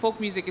 folk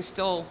music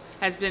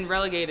has been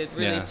relegated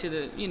really to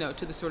the,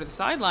 to the sort of the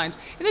sidelines.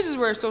 And this is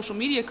where social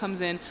media comes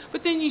in.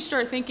 But then you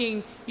start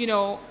thinking,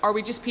 are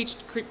we just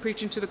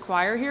preaching to the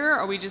choir here?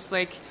 Are we just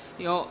like...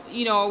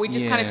 are we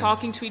just kind of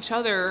talking to each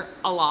other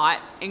a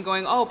lot and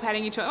going,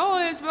 patting each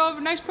other, it's a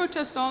nice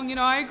protest song,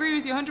 I agree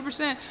with you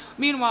 100%.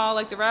 Meanwhile,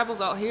 like the rabbles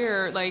out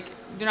here, like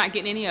they're not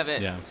getting any of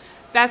it. Yeah.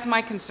 That's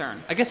my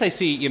concern. I guess I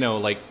see,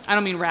 I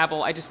don't mean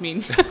rabble, I just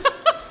mean...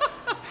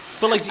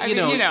 But like,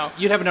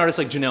 you'd have an artist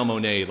like Janelle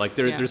Monáe, like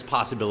there's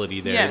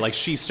possibility there. Yes. Like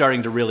she's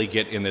starting to really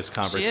get in this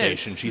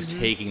conversation. She's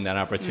taking that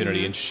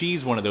opportunity, and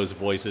she's one of those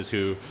voices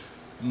who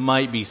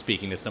might be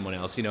speaking to someone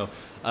else.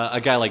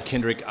 A guy like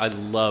Kendrick, I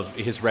love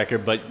his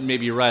record, but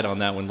maybe you're right on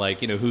that one.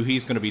 Like, who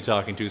he's going to be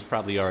talking to is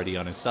probably already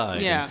on his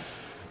side. Yeah.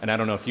 And I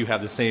don't know if you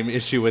have the same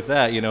issue with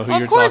that. Who you're talking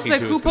to. Of course,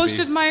 like who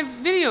posted my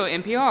video?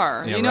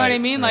 NPR. Yeah, you know right, what I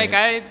mean? Right.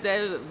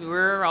 Like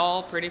we're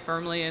all pretty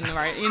firmly in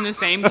the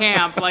same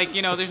camp. Like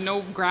there's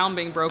no ground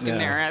being broken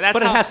there.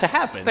 But it has to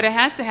happen. But it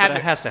has to happen. But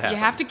it has to happen. You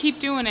have to keep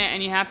doing it,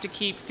 and you have to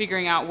keep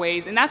figuring out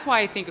ways. And that's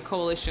why I think a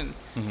coalition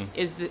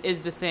is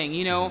the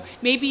thing.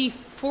 Maybe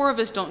 4 of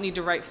us don't need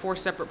to write 4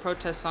 separate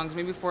protest songs.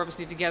 Maybe 4 of us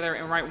need to together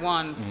and write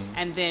one,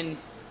 and then.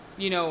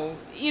 You know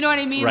what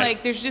I mean?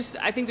 Right. Like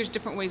I think there's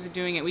different ways of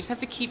doing it. We just have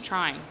to keep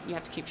trying. You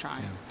have to keep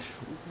trying. Yeah.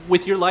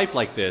 With your life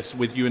like this,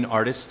 with you an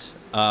artist,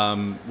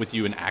 with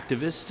you an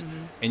activist,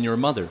 and you're a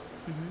mother,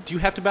 do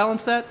you have to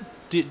balance that?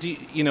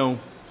 Do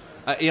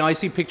I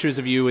see pictures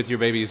of you with your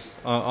babies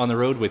on the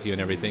road with you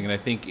and everything, and I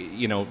think,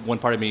 one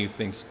part of me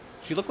thinks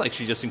she looked like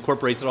she just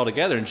incorporates it all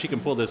together and she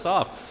can pull this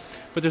off.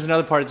 But there's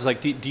another part that's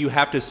like, do you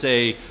have to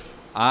say,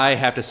 I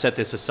have to set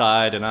this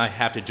aside and I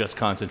have to just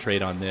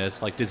concentrate on this?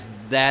 Like, does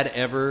that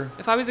ever...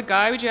 If I was a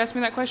guy, would you ask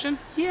me that question?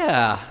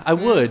 Yeah, I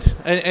would.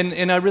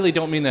 And I really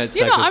don't mean that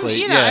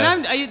sexistly. And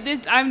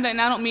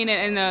I don't mean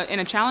it in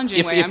a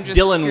challenging way. I'm just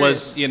Dylan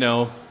curious.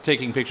 was,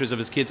 taking pictures of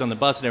his kids on the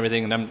bus and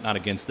everything, and I'm not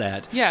against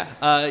that. Yeah.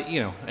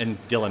 And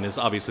Dylan is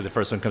obviously the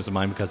first one that comes to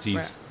mind because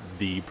he's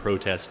the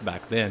protest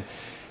back then.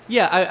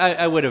 Yeah,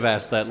 I would have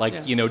asked that.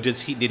 Like,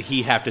 did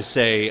he have to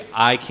say,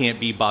 I can't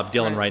be Bob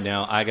Dylan right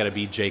now, I got to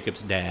be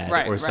Jacob's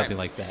dad, or something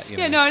like that?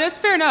 Yeah, no, that's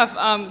fair enough.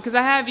 Because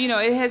I have,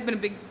 it has been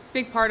a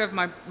big part of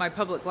my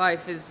public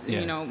life is,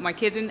 my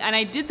kids. And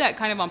I did that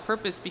kind of on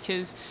purpose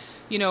because,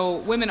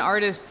 women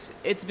artists,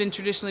 it's been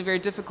traditionally very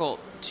difficult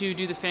to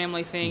do the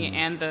family thing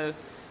and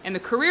the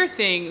career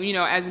thing,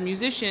 as a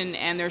musician,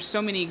 and there's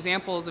so many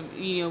examples of,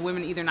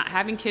 women either not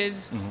having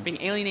kids, being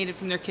alienated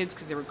from their kids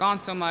because they were gone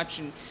so much,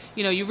 and,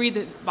 you read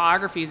the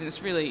biographies and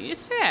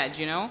it's sad,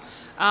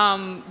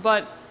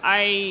 but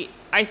I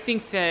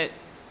think that,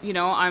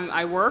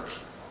 I work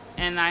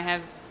and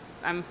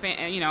and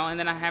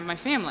then I have my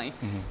family,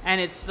 and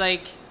it's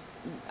like,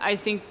 I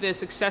think the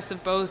success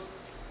of both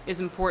is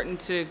important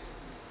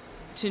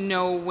to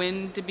know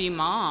when to be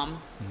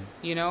mom,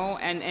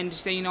 and to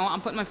say,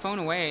 I'm putting my phone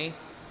away.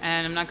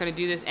 And I'm not going to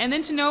do this. And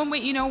then to know,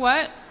 wait, you know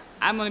what?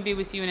 I'm going to be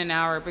with you in an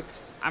hour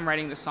because I'm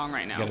writing this song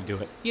right now. You got to do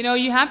it.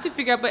 You have to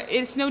figure out, but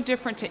it's no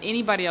different to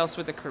anybody else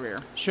with a career.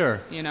 Sure.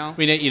 I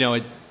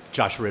mean,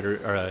 Josh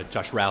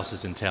Rouse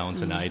is in town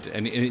tonight,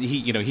 and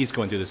he's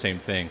going through the same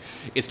thing.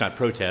 It's not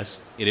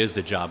protest; it is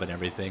the job and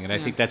everything. And I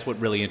think that's what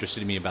really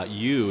interested me about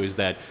you is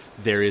that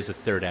there is a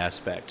third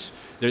aspect.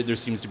 There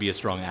seems to be a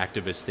strong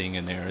activist thing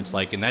in there. It's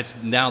like, and that's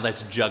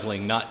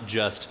juggling, not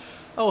just,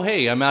 oh,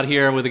 hey, I'm out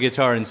here with a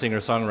guitar and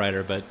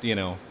singer-songwriter, but,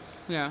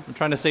 I'm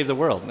trying to save the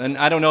world. And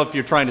I don't know if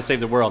you're trying to save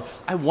the world.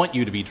 I want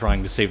you to be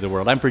trying to save the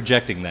world. I'm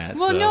projecting that.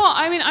 Well, no,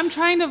 I mean,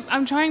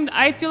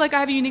 I feel like I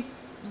have a unique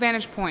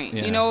vantage point.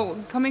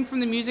 Coming from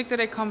the music that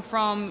I come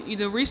from,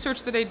 the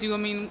research that I do, I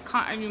mean,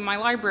 my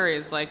library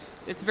is like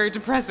it's very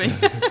depressing.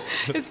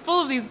 It's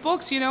full of these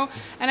books, and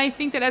I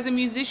think that as a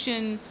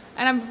musician,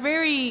 and I'm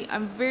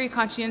very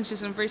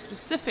conscientious and I'm very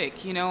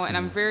specific, and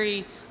I'm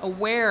very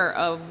aware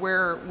of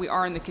where we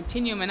are in the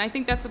continuum, and I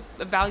think that's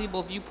a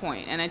valuable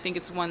viewpoint, and I think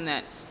it's one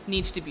that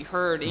needs to be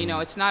heard.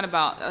 It's not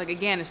about,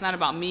 it's not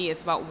about me,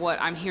 it's about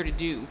what I'm here to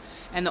do.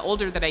 And the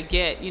older that I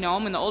get,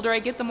 the older I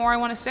get, the more I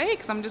want to say,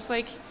 because I'm just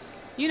like,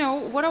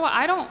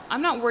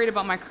 I'm not worried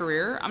about my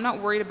career. I'm not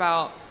worried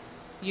about,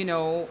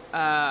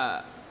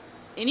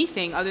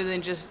 anything other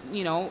than just,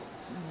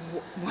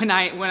 when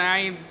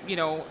I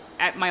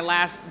at my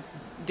last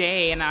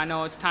day and I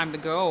know it's time to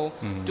go,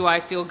 do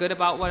I feel good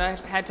about what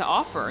I've had to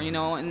offer,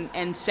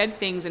 and said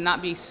things and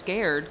not be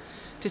scared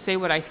to say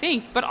what I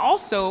think. But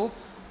also,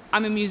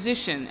 I'm a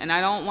musician, and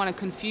I don't want to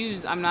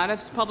confuse. I'm not a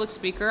public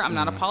speaker. I'm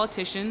not a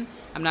politician.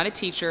 I'm not a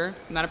teacher.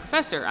 I'm not a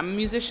professor. I'm a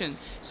musician.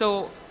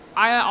 So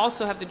I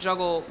also have to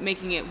juggle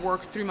making it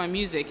work through my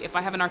music. If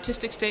I have an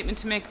artistic statement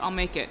to make, I'll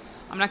make it.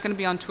 I'm not going to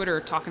be on Twitter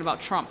talking about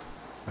Trump.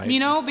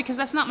 Right. Because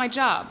that's not my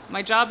job.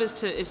 My job is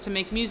to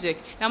make music.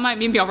 Now,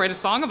 maybe I'll write a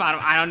song about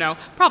him. I don't know.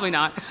 Probably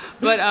not.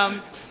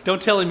 But don't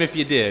tell him if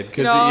you did,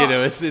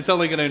 because it's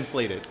only going to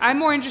inflate it. I'm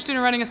more interested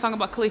in writing a song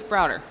about Khalif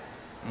Browder.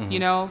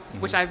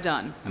 Which I've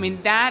done. I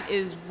mean, that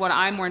is what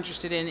I'm more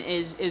interested in,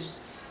 is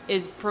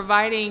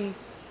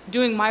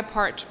doing my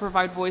part to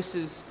provide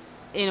voices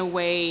in a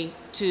way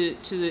to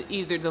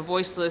either the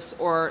voiceless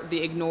or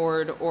the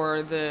ignored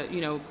or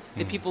the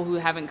people who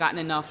haven't gotten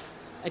enough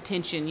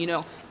attention,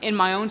 in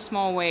my own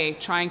small way,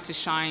 trying to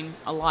shine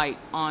a light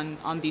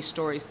on these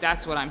stories.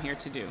 That's what I'm here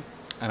to do.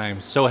 And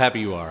I'm so happy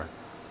you are.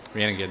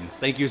 Rhiannon Giddens,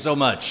 thank you so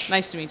much.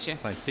 Nice to meet you.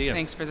 Nice to see you.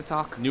 Thanks for the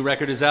talk. New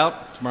record is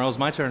out. Tomorrow's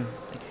my turn.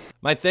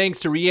 My thanks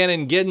to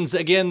Rhiannon Giddens.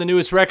 Again, the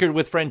newest record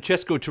with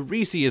Francesco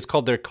Turrisi is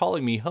called They're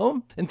Calling Me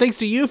Home. And thanks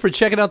to you for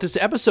checking out this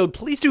episode.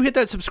 Please do hit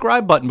that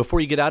subscribe button before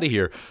you get out of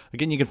here.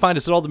 Again, you can find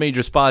us at all the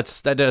major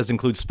spots. That does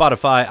include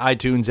Spotify,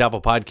 iTunes, Apple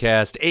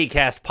Podcast,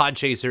 Acast,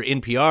 Podchaser,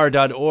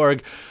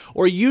 NPR.org,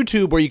 or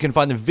YouTube, where you can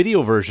find the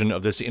video version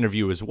of this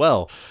interview as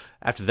well.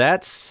 After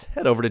that,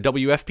 head over to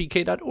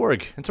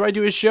WFPK.org. That's where I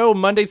do a show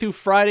Monday through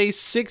Friday,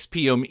 6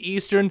 p.m.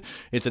 Eastern.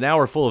 It's an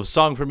hour full of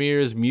song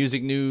premieres,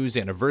 music news,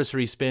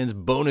 anniversary spins,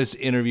 bonus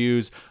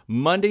interviews,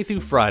 Monday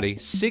through Friday,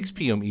 6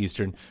 p.m.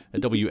 Eastern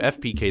at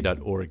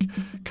WFPK.org.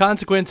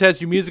 Consequence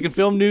has your music and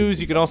film news.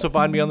 You can also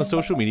find me on the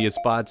social media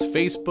spots,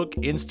 Facebook,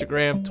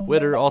 Instagram,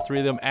 Twitter, all three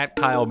of them at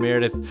Kyle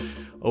Meredith.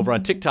 Over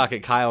on TikTok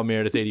at Kyle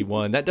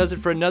Meredith81. That does it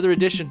for another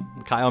edition.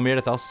 I'm Kyle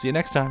Meredith. I'll see you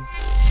next time.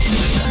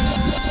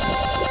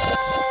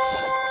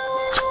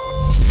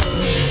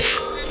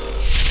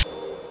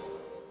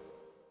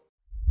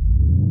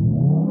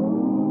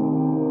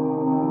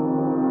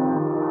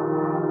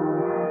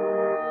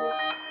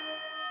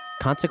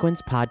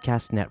 Consequence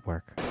Podcast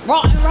Network.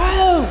 Rock and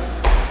roll!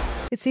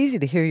 It's easy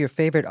to hear your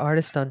favorite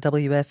artist on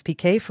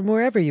WFPK from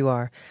wherever you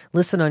are.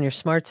 Listen on your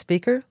smart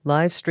speaker,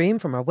 live stream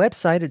from our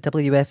website at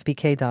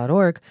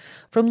WFPK.org,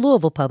 from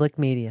Louisville Public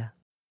Media.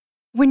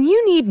 When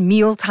you need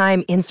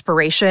mealtime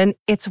inspiration,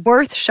 it's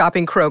worth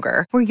shopping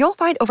Kroger, where you'll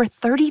find over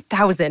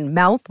 30,000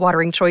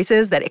 mouth-watering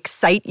choices that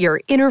excite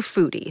your inner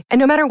foodie. And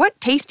no matter what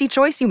tasty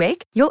choice you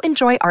make, you'll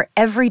enjoy our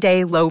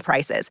everyday low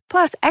prices,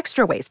 plus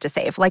extra ways to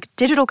save, like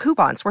digital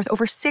coupons worth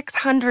over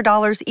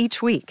 $600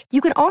 each week. You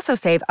can also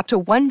save up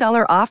to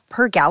 $1 off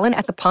per gallon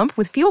at the pump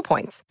with fuel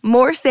points.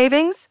 More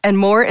savings and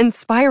more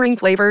inspiring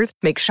flavors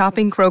make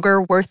shopping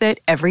Kroger worth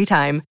it every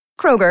time.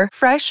 Kroger,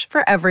 fresh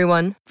for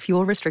everyone.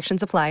 Fuel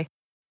restrictions apply.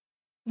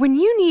 When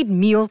you need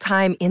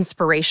mealtime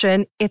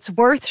inspiration, it's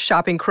worth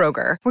shopping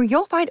Kroger, where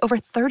you'll find over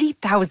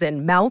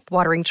 30,000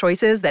 mouth-watering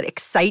choices that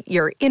excite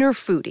your inner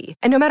foodie.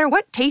 And no matter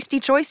what tasty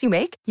choice you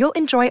make, you'll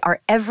enjoy our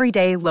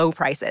everyday low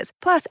prices,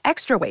 plus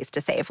extra ways to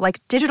save,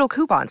 like digital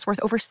coupons worth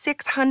over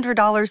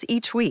 $600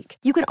 each week.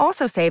 You can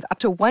also save up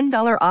to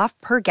 $1 off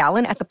per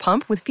gallon at the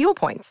pump with fuel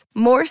points.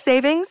 More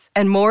savings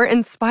and more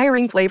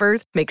inspiring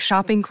flavors make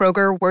shopping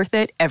Kroger worth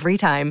it every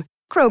time.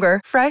 Kroger,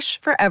 fresh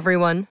for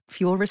everyone.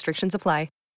 Fuel restrictions apply.